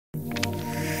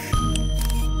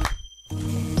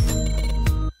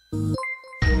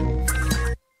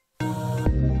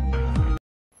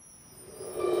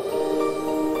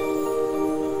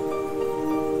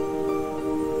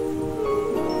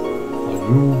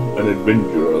an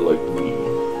adventurer like me,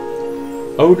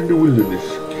 out in the wilderness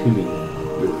killing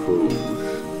your foes.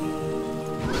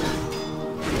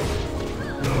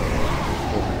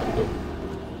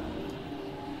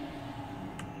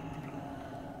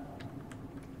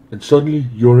 And suddenly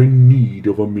you're in need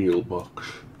of a mailbox.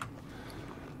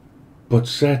 But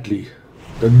sadly,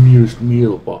 the nearest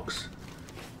mailbox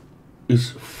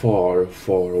is far,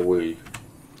 far away.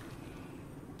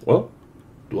 Well,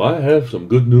 do I have some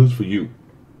good news for you.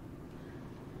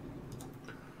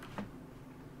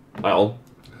 Well,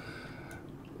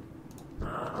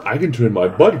 I can turn my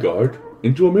BudyGuard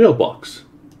into a mailbox.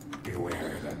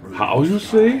 How, you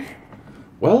say?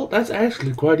 Well, that's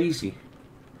actually quite easy.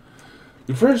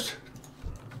 You first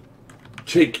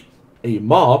take a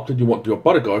mob that you want your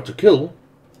BudyGuard to kill,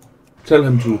 tell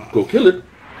him to go kill it,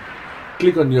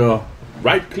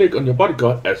 right click on your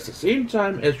BudyGuard at the same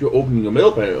time as you're opening your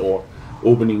mailbag or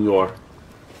opening your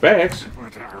bags,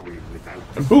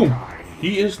 and boom,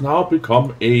 he is now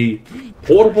become a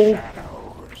portable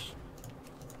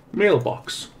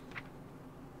mailbox.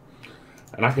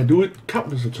 And I can do it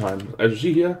countless of times. As you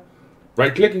see here,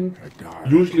 right clicking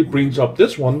usually brings up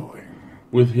this one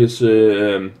with his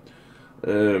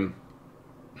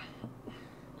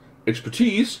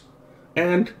expertise,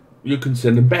 and you can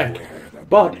send him back.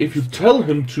 But if you tell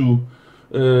him to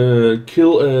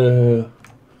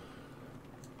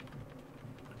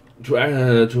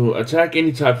to attack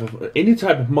any type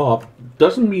of mob,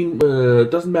 doesn't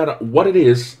matter what it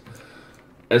is.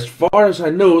 As far as I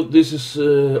know, this is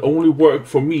only work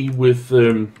for me with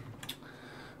the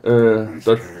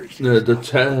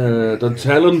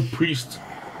Talon Priest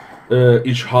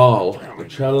Ishal.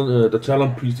 The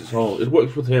Talon Priest Ishal. It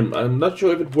works with him. I'm not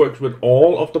sure if it works with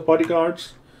all of the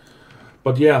bodyguards,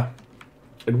 but yeah,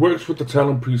 it works with the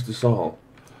Talon Priest Ishal.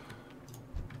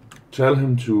 Tell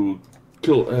him to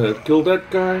kill that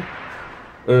guy.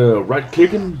 Right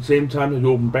click him same time as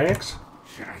you open bags.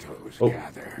 Oh,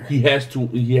 he has to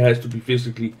be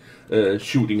physically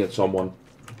shooting at someone.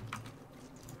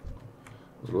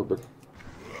 A little bit.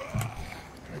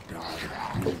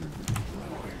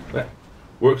 That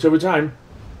works every time.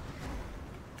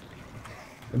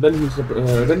 And then he's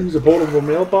a portable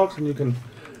mailbox, and you can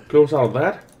close out of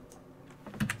that.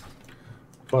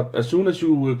 But as soon as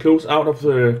you close out of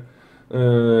the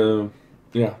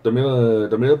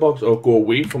mailbox or go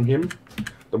away from him,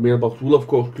 the mailbox will of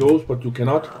course close, but you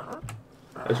cannot.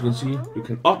 As you can see, you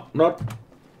can not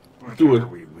do it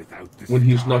when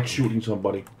he's not shooting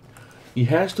somebody. He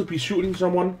has to be shooting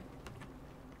someone.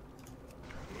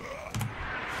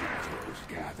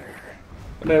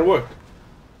 And then it worked.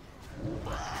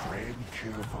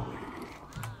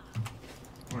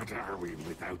 What are we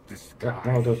without the sky?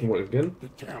 Yeah, now it doesn't work again. The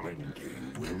Talon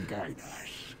King will guide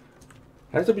us.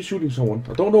 Has to be shooting someone.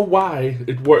 I don't know why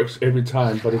it works every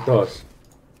time, but it does.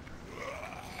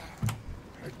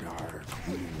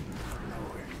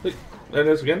 There it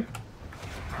is again.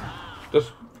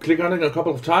 Just click on it a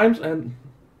couple of times and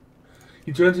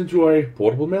he turns into a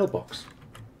portable mailbox.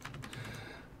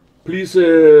 Please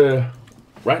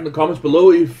write in the comments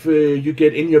below if you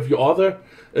get any of your other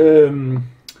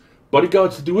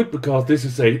bodyguards to do it, because this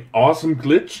is a awesome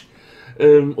glitch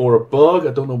or a bug.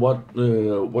 I don't know what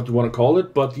you want to call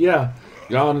it, but yeah,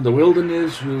 you're out in the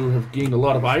wilderness, you have gained a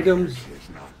lot of items,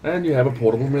 and you have a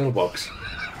portable mailbox.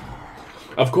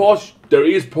 Of course, there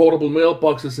is portable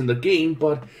mailboxes in the game,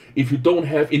 but if you don't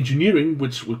have engineering,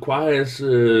 which requires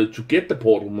to get the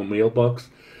portable mailbox,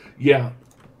 yeah,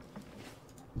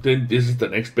 then this is the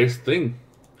next best thing.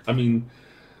 I mean,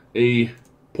 a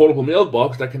portable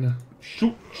mailbox that can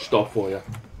shoot stuff for you.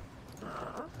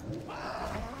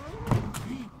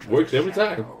 Works every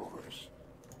time.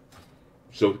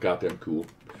 So goddamn cool.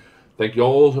 Thank you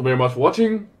all so very much for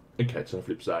watching, and catch you on the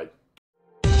flip side.